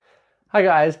Hi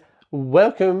guys,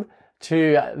 welcome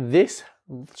to this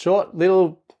short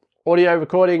little audio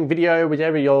recording video,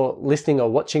 whichever you're listening or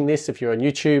watching this. If you're on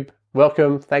YouTube,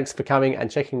 welcome. Thanks for coming and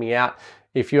checking me out.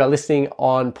 If you are listening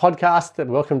on podcast,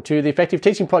 then welcome to the Effective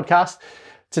Teaching Podcast.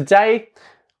 Today,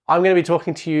 I'm going to be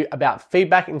talking to you about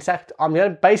feedback. In fact, I'm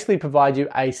going to basically provide you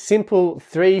a simple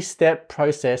 3-step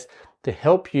process to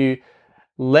help you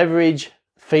leverage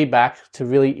feedback to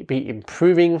really be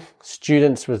improving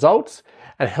students' results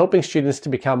and helping students to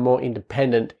become more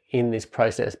independent in this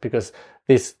process, because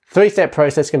this 3-step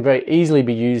process can very easily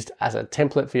be used as a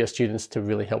template for your students to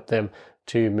really help them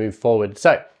to move forward.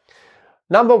 So,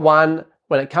 number one,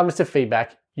 when it comes to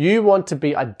feedback, you want to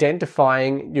be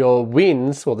identifying your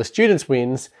wins or the students'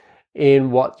 wins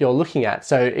in what you're looking at.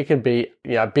 So it can be,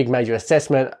 a big major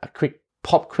assessment, a quick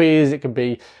pop quiz, it could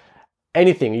be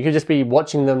anything. You could just be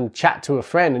watching them chat to a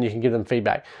friend and you can give them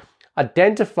feedback.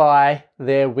 Identify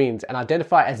their wins and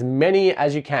identify as many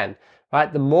as you can,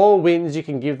 right? The more wins you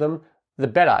can give them, the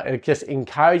better. It just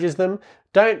encourages them.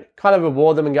 Don't kind of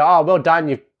reward them and go, oh, well done,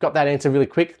 you've got that answer really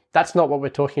quick. That's not what we're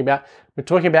talking about. We're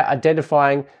talking about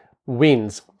identifying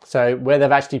wins. So where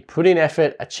they've actually put in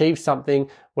effort, achieved something,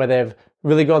 where they've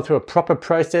really gone through a proper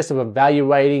process of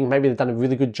evaluating. Maybe they've done a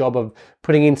really good job of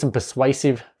putting in some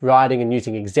persuasive writing and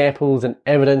using examples and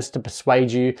evidence to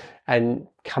persuade you and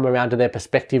come around to their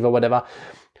perspective or whatever.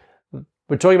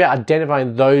 We're talking about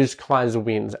identifying those kinds of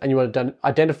wins, and you want to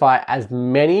identify as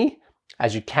many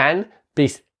as you can,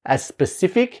 be as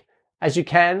specific as you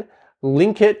can,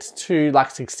 link it to like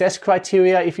success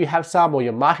criteria if you have some, or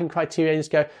your marking criteria, and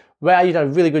just go, wow, you've done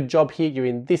a really good job here, you're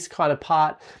in this kind of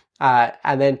part,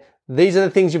 and then these are the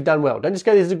things you've done well. Don't just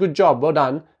go, this is a good job, well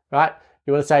done, right?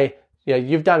 You want to say,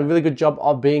 you've done a really good job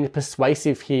of being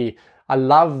persuasive here. I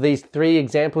love these 3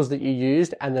 examples that you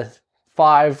used and the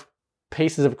 5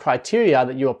 pieces of criteria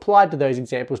that you applied to those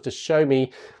examples to show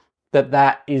me that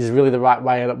that is really the right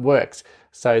way and it works.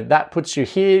 So that puts you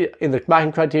here in the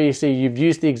marking criteria. You see you've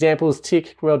used the examples,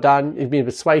 tick, well done. You've been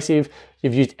persuasive.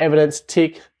 You've used evidence,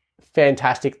 tick,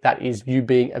 fantastic. That is you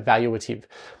being evaluative.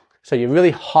 So you're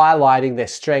really highlighting their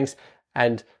strengths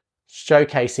and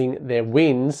showcasing their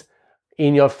wins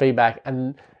in your feedback.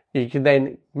 And you can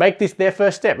then make this their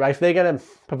first step, right? If they're going to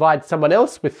provide someone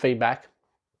else with feedback,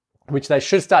 which they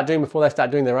should start doing before they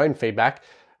start doing their own feedback,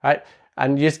 right?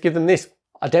 And you just give them this.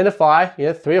 Identify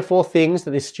 3 or 4 things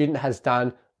that this student has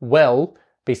done well,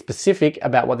 be specific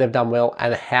about what they've done well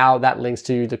and how that links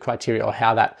to the criteria, or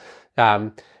how that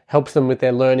helps them with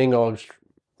their learning, or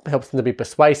helps them to be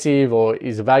persuasive, or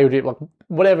is evaluative, like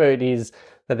whatever it is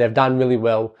that they've done really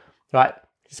well, right?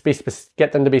 Just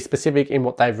get them to be specific in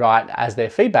what they write as their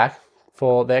feedback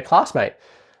for their classmate.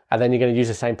 And then you're going to use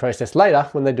the same process later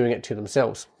when they're doing it to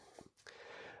themselves.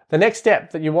 The next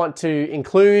step that you want to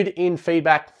include in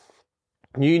feedback,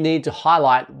 you need to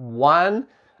highlight 1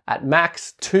 at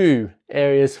max 2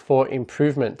 areas for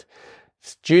improvement.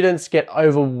 Students get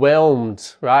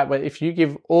overwhelmed, right? But if you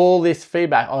give all this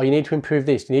feedback, oh, you need to improve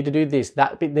this, you need to do this,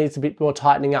 that bit needs a bit more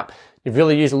tightening up. You've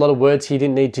really used a lot of words you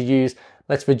didn't need to use.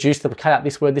 Let's reduce them, cut out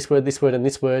this word, this word, this word, and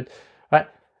this word, right?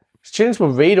 Students will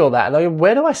read all that and they'll go,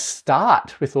 where do I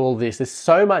start with all this? There's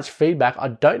so much feedback. I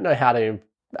don't know how to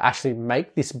actually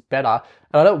make this better,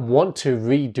 and I don't want to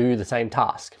redo the same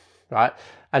task, right?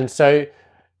 And so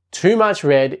too much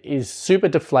read is super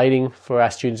deflating for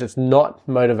our students. It's not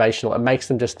motivational. It makes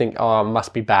them just think, oh, I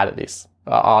must be bad at this.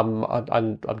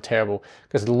 I'm terrible.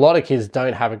 Because a lot of kids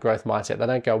don't have a growth mindset. They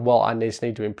don't go, well, I just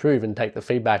need to improve and take the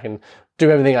feedback and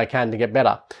do everything I can to get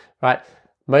better, right?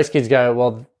 Most kids go,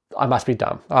 well, I must be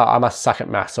dumb. I must suck at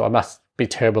maths, or I must be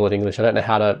terrible at English. I don't know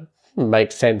how to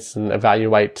make sense and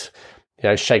evaluate,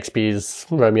 Shakespeare's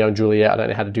Romeo and Juliet. I don't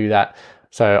know how to do that.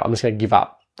 So I'm just going to give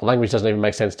up. The language doesn't even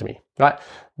make sense to me, right?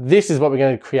 This is what we're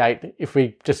going to create if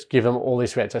we just give them all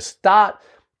this read. So start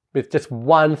with just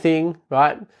 1 thing,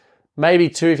 right? Maybe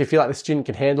 2 if you feel like the student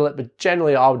can handle it, but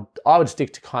generally I would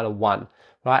stick to kind of 1,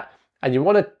 right? And you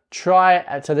want to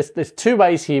try, so there's 2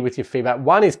 ways here with your feedback.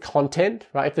 1 is content,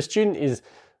 right? If the student is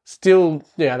still,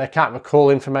 they can't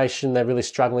recall information, they're really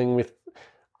struggling with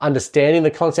understanding the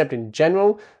concept in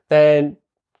general, then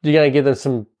you're going to give them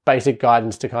some basic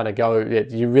guidance to kind of go,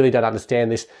 you really don't understand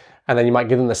this. And then you might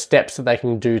give them the steps that they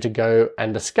can do to go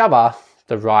and discover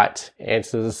the right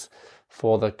answers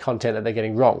for the content that they're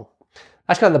getting wrong.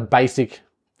 That's kind of the basic,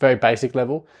 very basic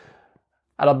level.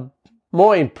 At a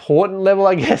more important level,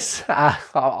 I guess,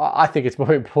 I think it's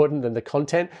more important than the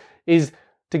content, is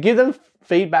to give them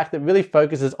feedback that really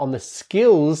focuses on the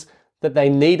skills that they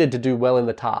needed to do well in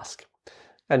the task.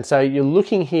 And so you're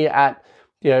looking here at,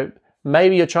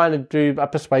 maybe you're trying to do a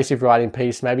persuasive writing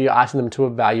piece. Maybe you're asking them to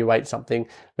evaluate something.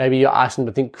 Maybe you're asking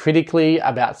them to think critically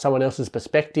about someone else's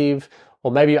perspective,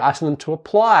 or maybe you're asking them to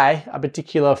apply a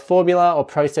particular formula or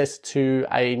process to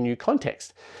a new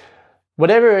context.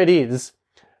 Whatever it is,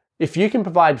 if you can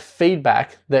provide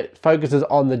feedback that focuses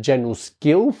on the general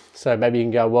skill, so maybe you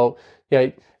can go, well,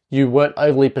 you weren't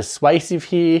overly persuasive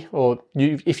here, or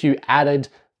if you added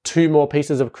 2 more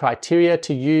pieces of criteria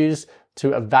to use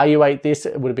to evaluate this,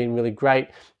 it would have been really great.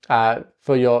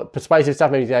 For your persuasive stuff,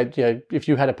 maybe if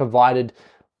you had provided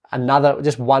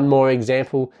just 1 more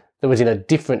example that was in a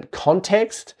different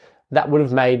context, that would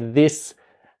have made this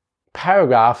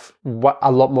paragraph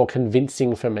a lot more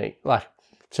convincing for me, like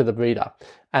to the reader.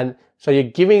 And so you're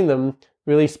giving them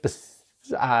really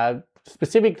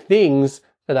specific things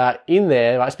that are in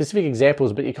there, right? Specific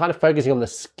examples, but you're kind of focusing on the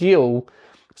skill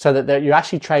so that you're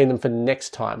actually training them for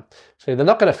next time. So they're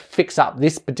not going to fix up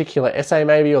this particular essay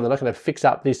maybe, or they're not going to fix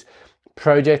up this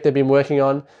project they've been working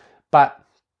on, but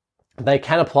they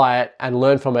can apply it and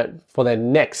learn from it for their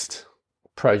next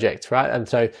project, right? And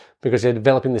so because they're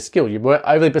developing the skill, you weren't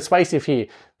overly persuasive here.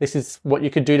 This is what you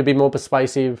could do to be more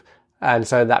persuasive. And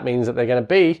so that means that they're going to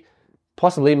be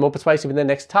possibly more persuasive in their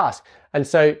next task. And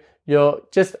so you're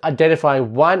just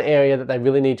identifying one area that they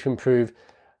really need to improve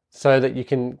so that you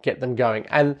can get them going.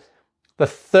 And the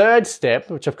third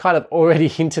step, which I've kind of already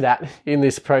hinted at in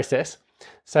this process,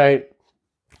 so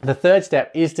the third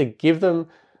step is to give them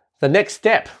the next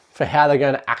step for how they're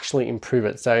going to actually improve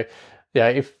it. So,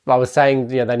 if I was saying,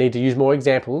 they need to use more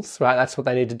examples, right? That's what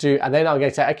they need to do. And then I'm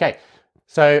going to say, okay,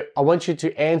 so I want you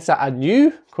to answer a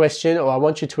new question, or I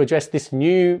want you to address this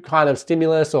new kind of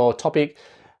stimulus or topic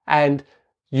and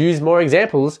use more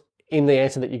examples in the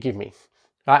answer that you give me,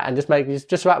 right? And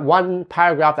just write 1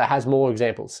 paragraph that has more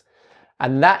examples.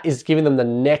 And that is giving them the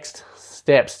next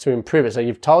steps to improve it. So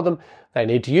you've told them they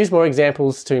need to use more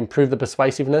examples to improve the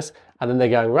persuasiveness. And then they're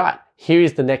going, right, here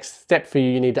is the next step for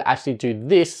you. You need to actually do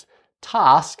this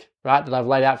task, right, that I've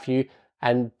laid out for you,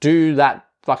 and do that,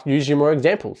 like use your more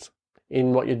examples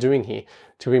in what you're doing here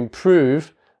to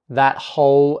improve that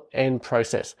whole end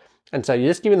process. And so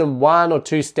you're just giving them 1 or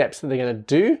 2 steps that they're going to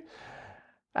do.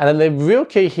 And then the real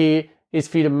key here is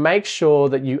for you to make sure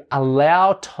that you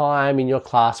allow time in your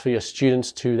class for your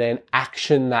students to then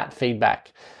action that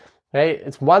feedback. Okay?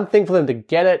 It's one thing for them to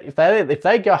get it. If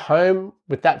they go home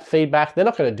with that feedback, they're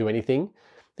not going to do anything.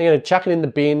 They're going to chuck it in the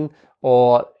bin,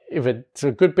 or if it's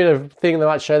a good bit of thing, they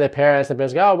might show their parents. Their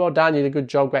parents go, oh, well done, you did a good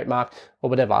job, great mark, or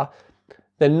whatever.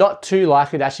 They're not too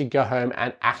likely to actually go home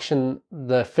and action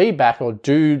the feedback or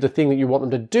do the thing that you want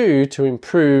them to do to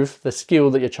improve the skill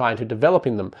that you're trying to develop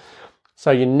in them. So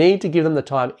you need to give them the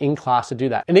time in class to do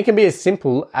that. And it can be as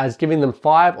simple as giving them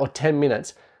 5 or 10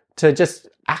 minutes to just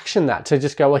action that, to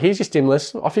just go, well, here's your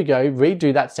stimulus, off you go,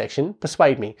 redo that section,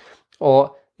 persuade me.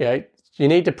 Or, you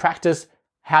need to practice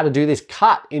how to do this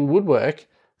cut in woodwork.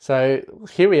 So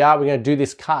here we are, we're going to do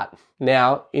this cut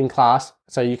now in class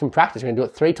so you can practice. We're going to do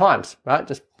it 3 times, right?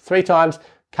 Just 3 times,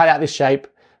 cut out this shape,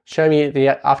 show me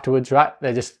afterwards, right?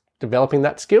 They're just developing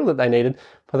that skill that they needed.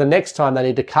 For the next time, they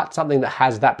need to cut something that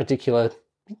has that particular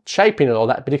shape in it, or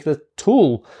that particular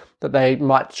tool that they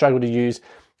might struggle to use.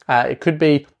 It could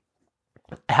be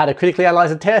how to critically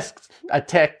analyze a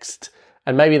text,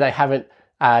 and maybe they haven't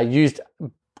used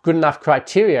good enough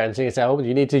criteria. And so you say, oh,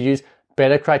 you need to use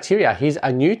better criteria. Here's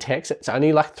a new text. It's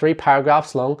only like 3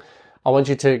 paragraphs long. I want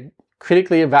you to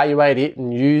critically evaluate it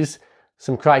and use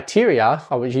some criteria.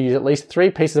 I want you to use at least 3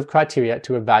 pieces of criteria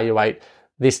to evaluate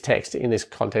this text in this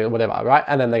content or whatever, right?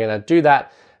 And then they're going to do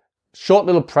that short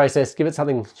little process, give it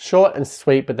something short and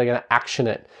sweet, but they're going to action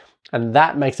it. And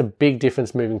that makes a big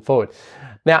difference moving forward.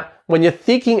 Now, when you're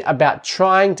thinking about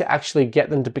trying to actually get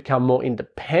them to become more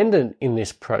independent in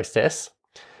this process,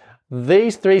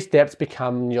 these 3 steps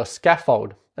become your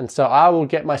scaffold. And so I will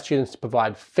get my students to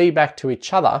provide feedback to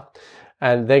each other,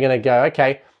 and they're going to go,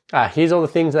 okay, here's all the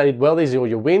things they did well. These are all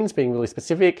your wins, being really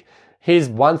specific. Here's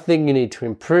one thing you need to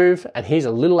improve, and here's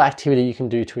a little activity you can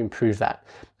do to improve that.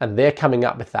 And they're coming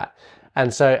up with that.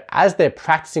 And so as they're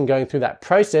practicing going through that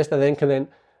process, they then can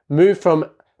move from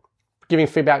giving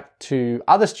feedback to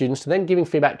other students to then giving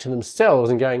feedback to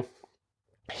themselves and going,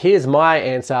 here's my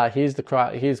answer, here's the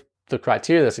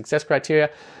criteria, the success criteria,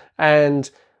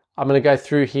 and I'm going to go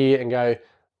through here and go,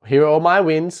 here are all my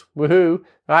wins, woohoo,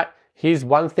 right? Here's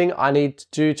one thing I need to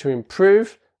do to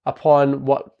improve upon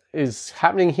what is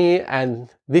happening here, and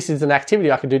this is an activity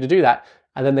I can do to do that,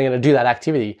 and then they're going to do that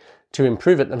activity to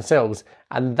improve it themselves.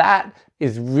 And that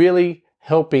is really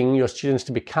helping your students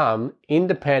to become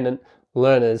independent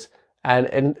learners,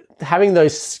 and having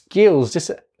those skills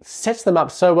just sets them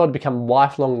up so well to become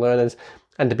lifelong learners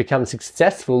and to become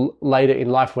successful later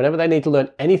in life. Whenever they need to learn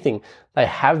anything, they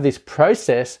have this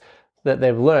process that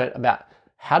they've learned about,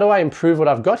 how do I improve what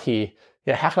I've got here?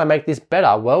 How can I make this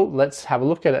better? Well, let's have a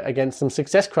look at it against some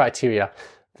success criteria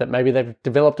that maybe they've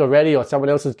developed already or someone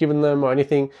else has given them or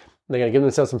anything. They're going to give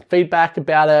themselves some feedback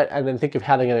about it and then think of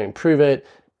how they're going to improve it.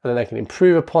 And then they can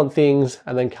improve upon things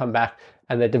and then come back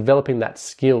and they're developing that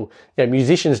skill.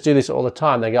 Musicians do this all the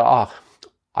time. They go, oh,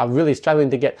 I'm really struggling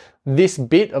to get this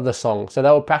bit of the song. So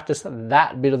they'll practice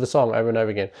that bit of the song over and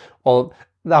over again. Or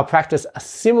they'll practice a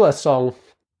similar song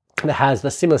that has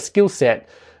the similar skill set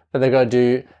that they're going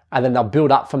to do, and then they'll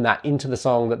build up from that into the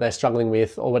song that they're struggling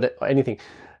with or anything.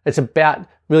 It's about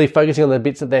really focusing on the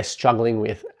bits that they're struggling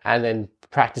with and then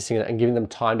practicing it and giving them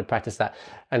time to practice that.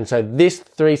 And so this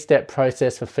 3-step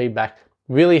process for feedback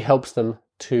really helps them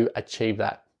to achieve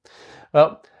that.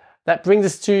 Well, that brings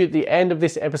us to the end of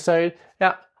this episode.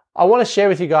 Now, I want to share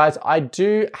with you guys, I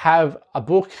do have a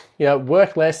book,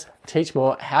 Work Less, Teach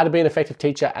More, How to Be an Effective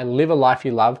Teacher and Live a Life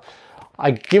You Love.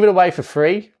 I give it away for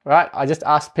free, right? I just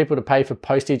ask people to pay for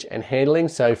postage and handling.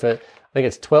 So for, I think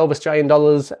it's 12 Australian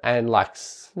dollars and like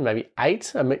maybe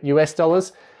 8 US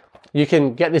dollars, you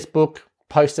can get this book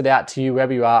posted out to you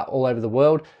wherever you are all over the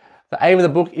world. The aim of the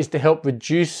book is to help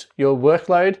reduce your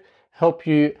workload, help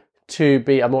you to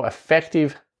be a more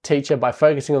effective teacher by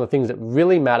focusing on the things that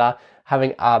really matter,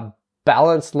 having a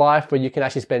balanced life where you can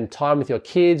actually spend time with your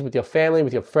kids, with your family,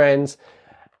 with your friends,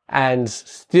 and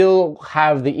still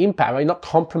have the impact, right? Not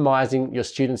compromising your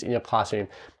students in your classroom.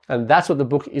 And that's what the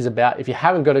book is about. If you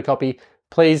haven't got a copy,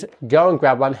 please go and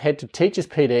grab one. Head to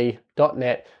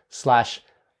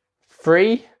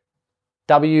teacherspd.net/free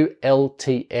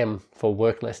WLTM for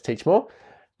Work Less, Teach More.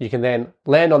 You can then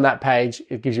land on that page.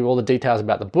 It gives you all the details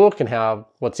about the book and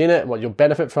what's in it and what you'll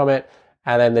benefit from it.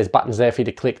 And then there's buttons there for you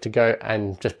to click to go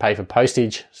and just pay for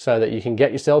postage so that you can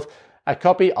get yourself a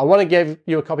copy. I want to give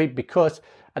you a copy because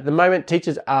at the moment,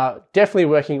 teachers are definitely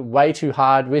working way too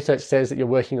hard. Research says that you're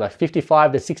working like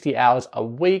 55 to 60 hours a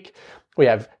week. We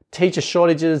have teacher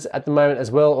shortages at the moment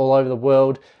as well all over the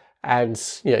world. And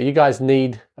you guys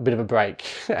need a bit of a break.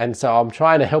 And so I'm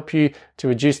trying to help you to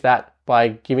reduce that by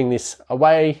giving this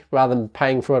away rather than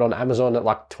paying for it on Amazon at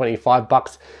like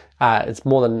 $25. It's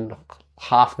more than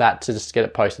half that to just get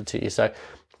it posted to you. So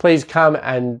please come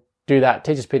and do that.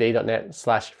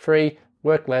 teacherspd.net/free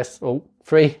work less or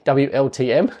free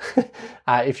WLTM.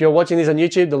 If you're watching this on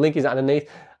YouTube, the link is underneath.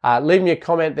 Leave me a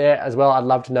comment there as well. I'd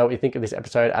love to know what you think of this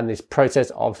episode and this process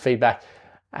of feedback.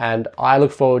 And I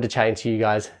look forward to chatting to you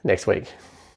guys next week.